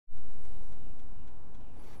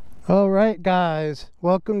Alright guys,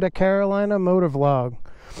 welcome to Carolina Motovlog.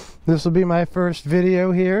 This will be my first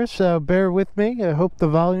video here, so bear with me. I hope the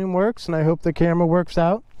volume works and I hope the camera works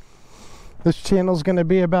out. This channel is going to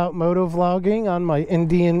be about motovlogging on my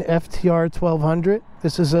Indian FTR 1200.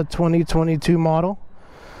 This is a 2022 model.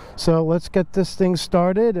 So let's get this thing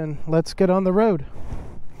started and let's get on the road.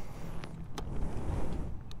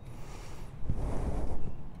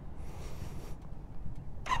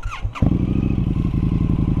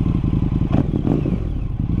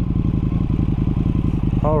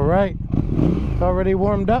 Alright, already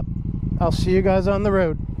warmed up. I'll see you guys on the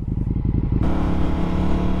road.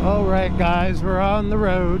 Alright guys, we're on the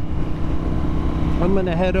road. I'm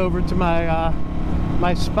gonna head over to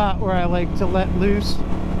my spot where I like to let loose.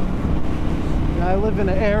 I live in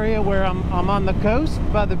an area where I'm on the coast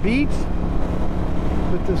by the beach,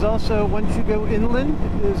 but there's also, once you go inland,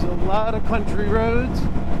 there's a lot of country roads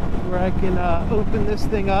where I can open this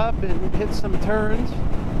thing up and hit some turns.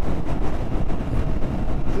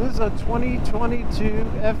 This is a 2022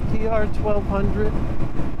 FTR 1200,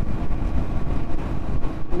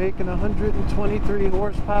 making 123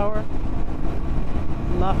 horsepower.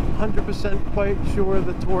 Not 100% quite sure of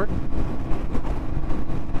the torque.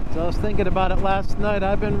 So I was thinking about it last night.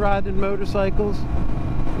 I've been riding motorcycles.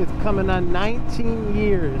 It's coming on 19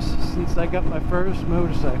 years since I got my first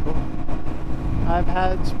motorcycle. I've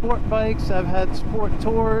had sport bikes, I've had sport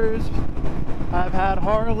tours, I've had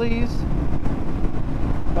Harleys.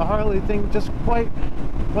 The Harley thing just quite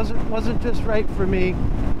wasn't just right for me,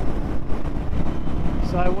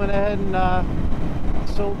 so I went ahead and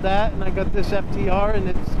sold that, and I got this FTR, and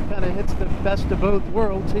it kind of hits the best of both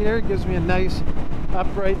worlds here. It gives me a nice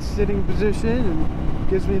upright sitting position and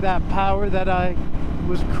gives me that power that I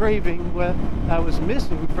was craving, what I was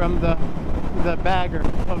missing from the bagger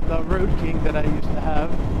of the Road King that I used to have.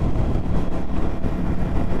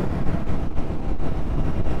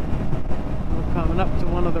 Coming up to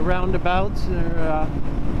one of the roundabouts, or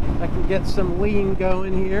I can get some lean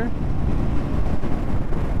going here.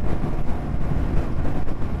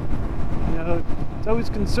 You know, it's always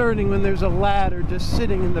concerning when there's a ladder just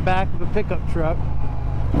sitting in the back of a pickup truck.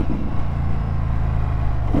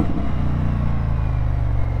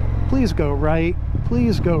 Please go right.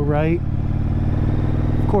 Please go right.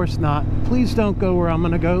 Of course not. Please don't go where I'm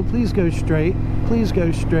gonna go. Please go straight. Please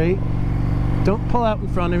go straight. Don't pull out in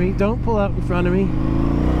front of me. Don't pull out in front of me.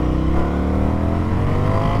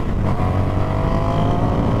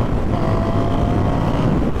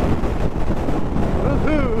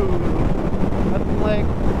 Woohoo! Nothing like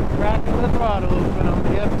cracking the throttle open on the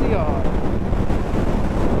FTR.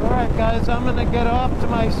 Alright guys, I'm going to get off to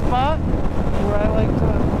my spot where I like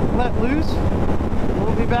to let loose.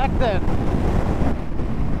 We'll be back then.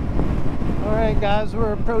 Alright guys,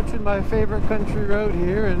 we're approaching my favorite country road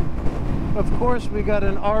here, and of course we got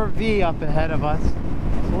an RV up ahead of us,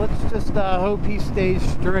 so let's just hope he stays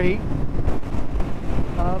straight.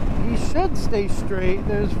 He should stay straight.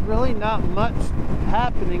 There's really not much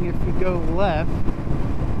happening if you go left,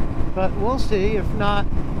 but we'll see. If not,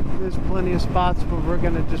 there's plenty of spots where we're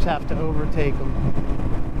gonna just have to overtake him.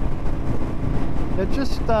 It's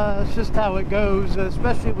just how it goes,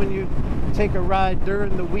 especially when you take a ride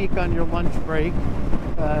during the week on your lunch break.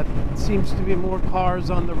 Seems to be more cars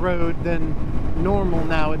on the road than normal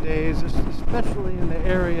nowadays, especially in the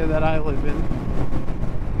area that I live in.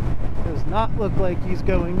 Does not look like he's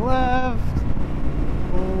going left.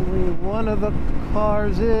 Only one of the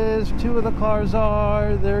cars is. Two of the cars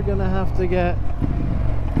are. They're gonna have to get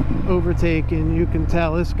overtaken. You can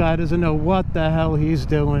tell this guy doesn't know what the hell he's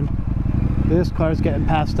doing. This car's getting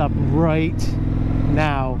passed up right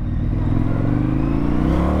now.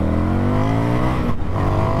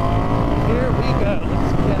 Here we go.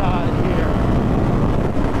 Let's get out of here.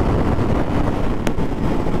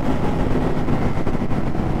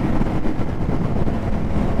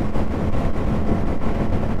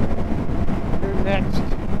 You're next.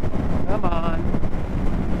 Come on.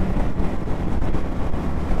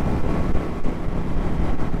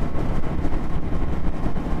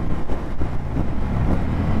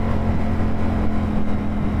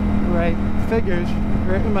 Right, figures.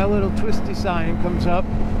 Right when my little twisty sign comes up.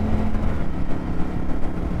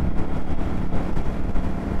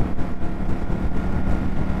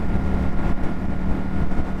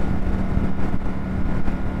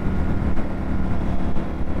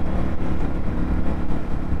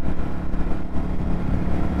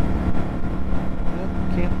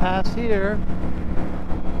 Can't pass here.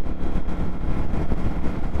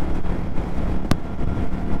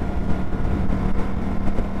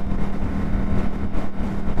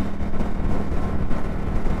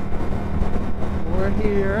 shower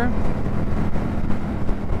here.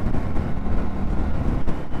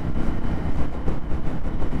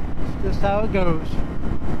 It's just how it goes.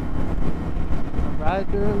 A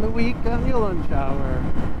ride during the week on your lunch hour.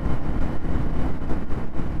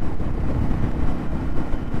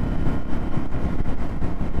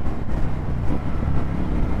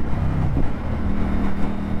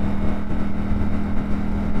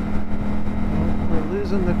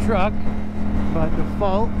 In the truck by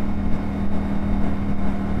default,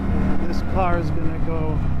 and this car is gonna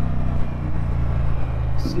go.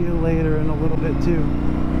 See you later in a little bit too.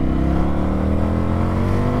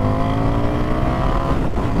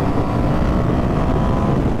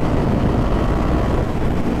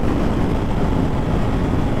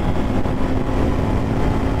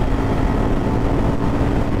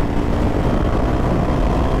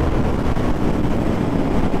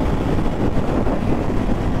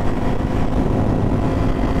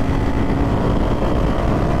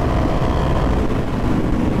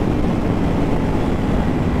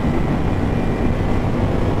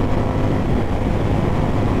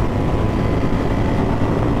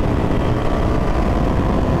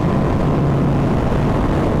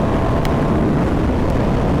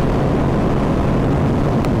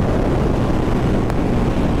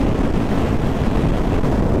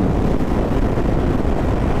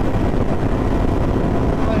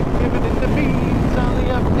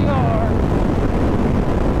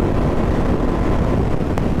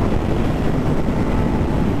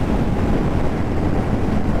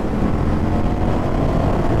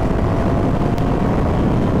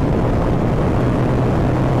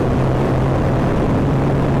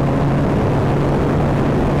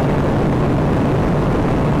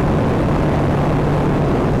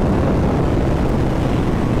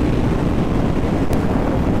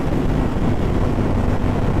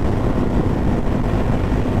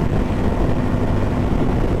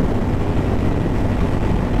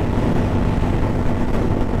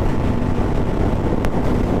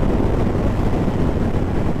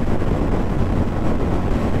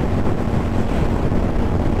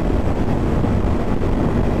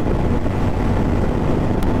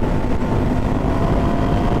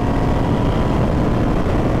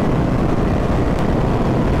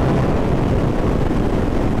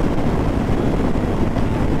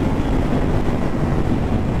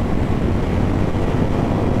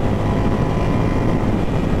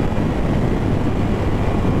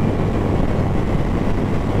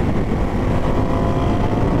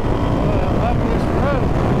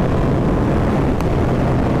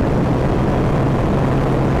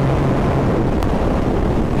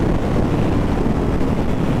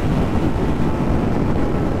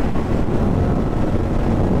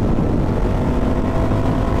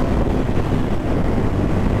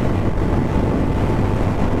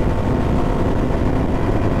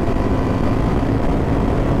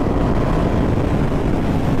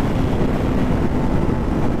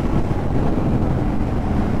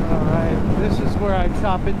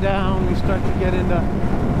 Chop it down, we start to get into the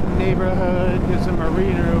neighborhood. There's a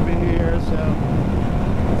marina over here, so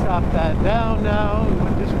chop that down now.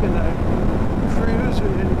 We're just gonna cruise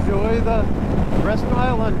and enjoy the rest of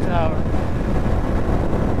my lunch hour.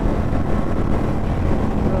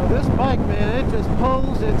 So this bike, man, it just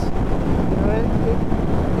pulls. It's, you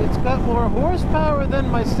know, it's got more horsepower than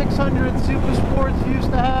my 600 Super Sports used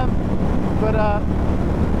to have, but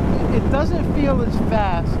it doesn't feel as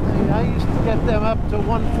fast. I mean, I used to get them up to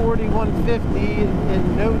 140, 150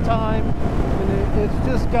 in no time, and it's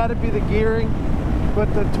just got to be the gearing.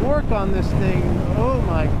 But the torque on this thing, oh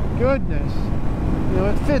my goodness. You know,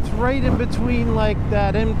 it fits right in between like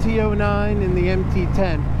that MT-09 and the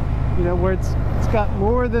MT-10. You know, where it's got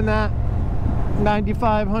more than that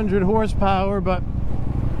 9,500 horsepower, but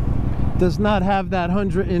does not have that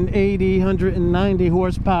 180, 190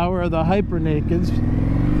 horsepower of the Hyper Nakeds.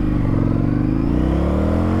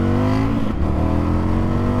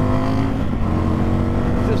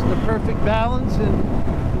 Perfect balance, and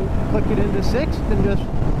click it into sixth and just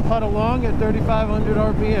putt along at 3,500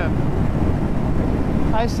 RPM.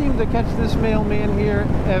 I seem to catch this mailman here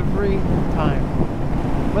every time.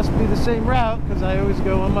 Must be the same route because I always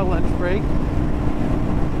go on my lunch break.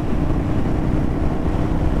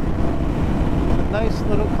 A nice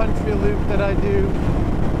little country loop that I do.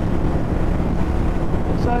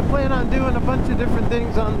 So I plan on doing a bunch of different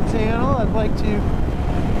things on the channel. I'd like to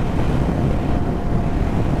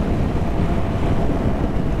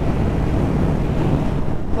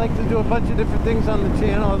do a bunch of different things on the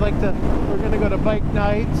channel. We're going to go to bike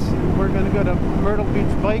nights. We're going to go to Myrtle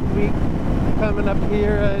Beach Bike Week coming up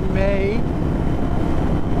here in May.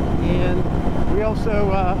 And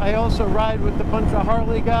I also ride with a bunch of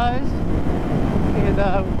Harley guys, and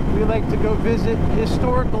we like to go visit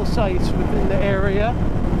historical sites within the area.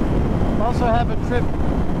 Also have a trip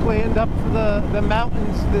planned up for the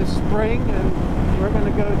mountains this spring, and we're going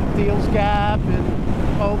to go to Deals Gap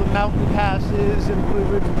and all the mountain passes and Blue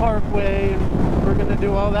Ridge Parkway, and we're going to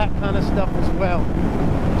do all that kind of stuff as well.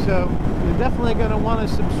 So you're definitely going to want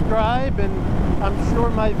to subscribe, and I'm sure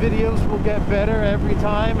my videos will get better every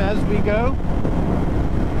time as we go.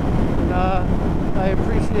 And I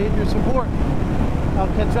appreciate your support. I'll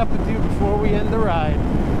catch up with you before we end the ride.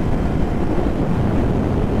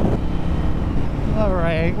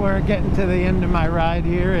 Alright, we're getting to the end of my ride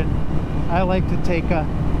here, and I like to take a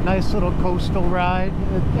nice little coastal ride.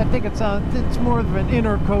 I think it's more of an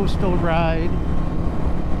intercoastal ride,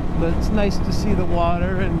 but it's nice to see the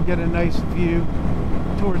water and get a nice view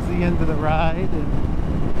towards the end of the ride,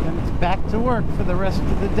 and it's back to work for the rest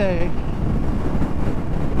of the day.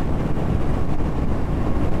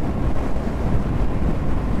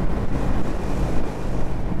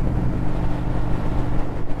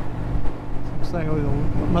 Looks like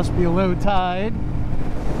it must be a low tide.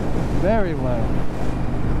 Very low.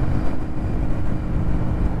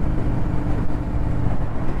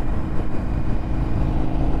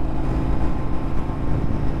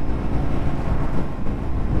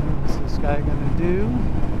 What's this guy gonna do?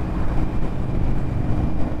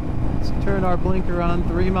 Let's turn our blinker on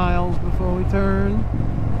 3 miles before we turn.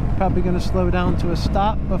 Probably gonna slow down to a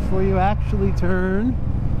stop before you actually turn.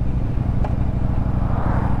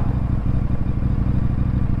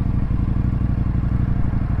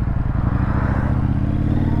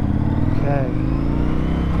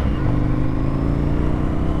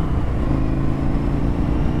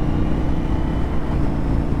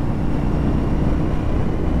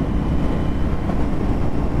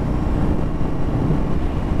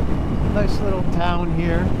 Nice little town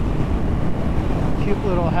here. Cute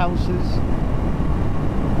little houses.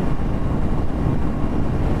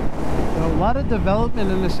 So a lot of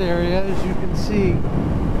development in this area, as you can see.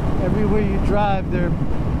 Everywhere you drive, they're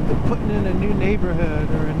putting in a new neighborhood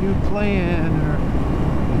or a new plan, or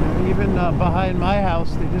even behind my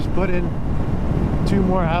house, they just put in 2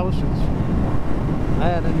 more houses. I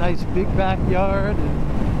had a nice big backyard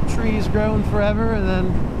and trees growing forever, and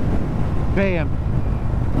then bam.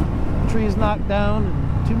 Trees knocked down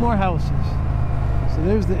and 2 more houses. So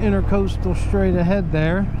there's the intercoastal straight ahead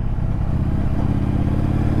there.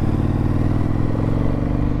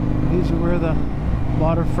 These are where the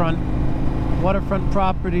waterfront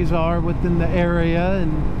properties are within the area,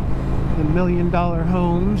 and the $1 million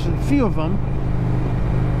homes, a few of them.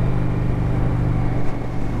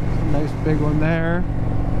 There's a nice big one there.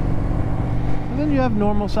 And then you have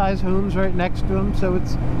normal size homes right next to them, so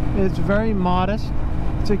it's very modest.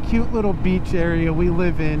 It's a cute little beach area we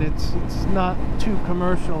live in. It's not too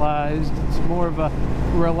commercialized. It's more of a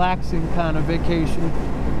relaxing kind of vacation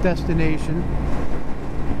destination.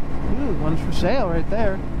 Ooh, one's for sale right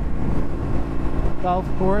there. Golf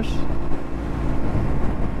course.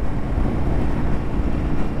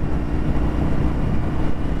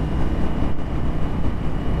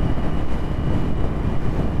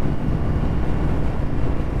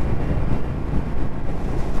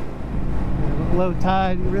 Low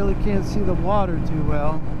tide, you really can't see the water too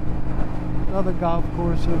well. Another golf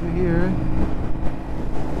course over here.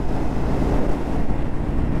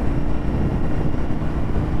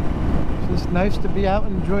 It's just nice to be out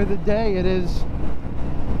and enjoy the day. It is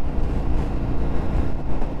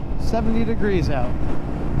 70 degrees out.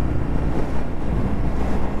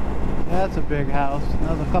 That's a big house.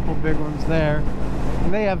 Another couple big ones there.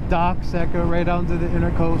 And they have docks that go right onto the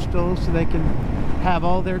intercoastal, so they can have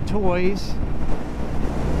all their toys.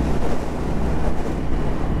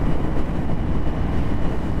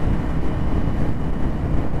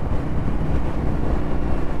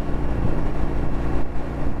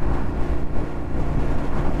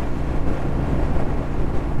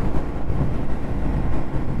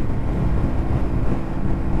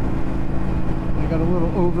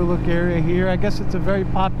 Overlook area here. I guess it's a very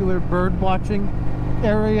popular bird watching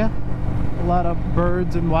area. A lot of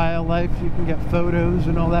birds and wildlife. You can get photos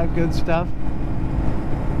and all that good stuff.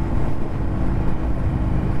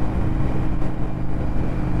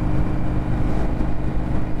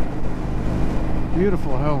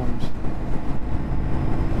 Beautiful homes.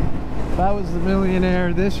 If I was the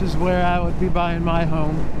millionaire, this is where I would be buying my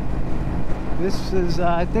home. This is,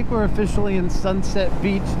 I think we're officially in Sunset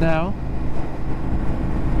Beach now.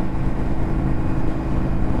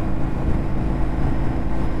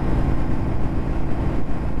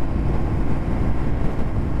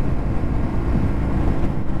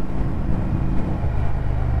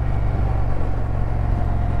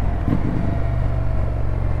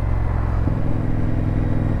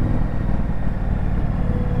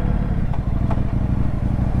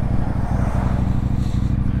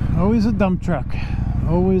 Always a dump truck.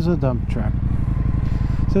 Always a dump truck.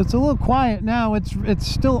 So it's a little quiet now. It's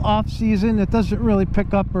still off season. It doesn't really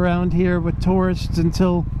pick up around here with tourists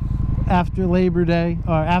until after Labor Day,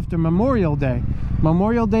 or after Memorial Day.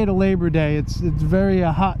 Memorial Day to Labor Day. It's very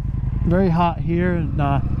hot here, and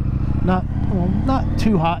not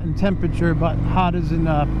too hot in temperature, but hot as in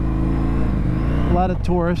a lot of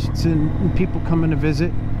tourists and people coming to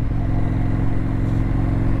visit.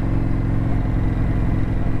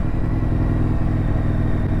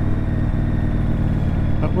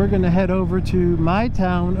 But we're gonna head over to my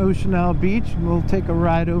town, Ocean Isle Beach, and we'll take a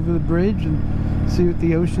ride over the bridge and see what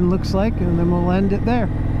the ocean looks like, and then we'll end it there.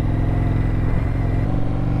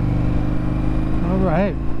 All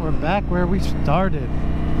right, we're back where we started.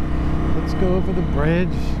 Let's go over the bridge,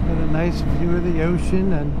 get a nice view of the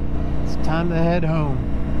ocean, and it's time to head home.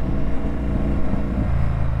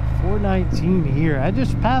 419 here. I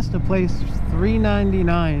just passed a place,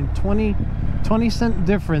 $3.99, 20-cent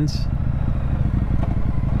difference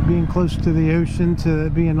being close to the ocean to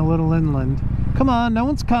being a little inland. Come on, no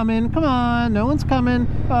one's coming. Come on, no one's coming.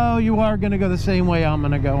 Oh, you are gonna go the same way I'm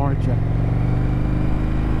gonna go, aren't you?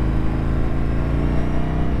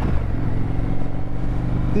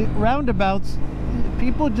 The roundabouts,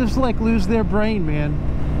 people just like lose their brain, man.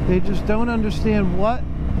 They just don't understand what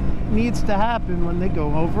needs to happen when they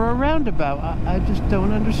go over a roundabout. I just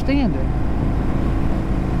don't understand it.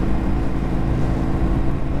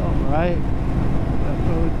 All right, the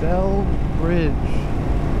Odell Bridge.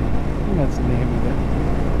 I think that's the name of it.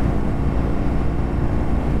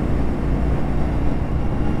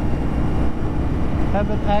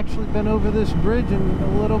 Haven't actually been over this bridge in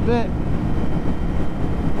a little bit.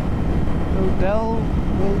 Odell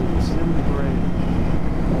Williamson Bridge.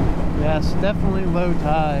 Yes, definitely low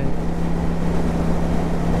tide.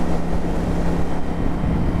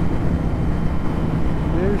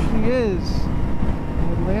 There she is,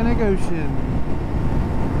 the Atlantic Ocean,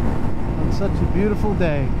 on such a beautiful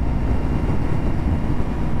day.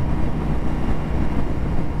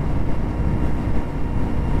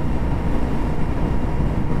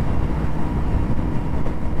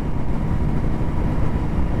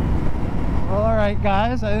 Alright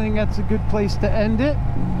guys, I think that's a good place to end it.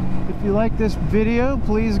 If you like this video,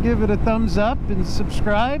 please give it a thumbs up and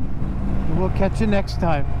subscribe, and we'll catch you next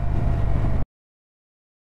time.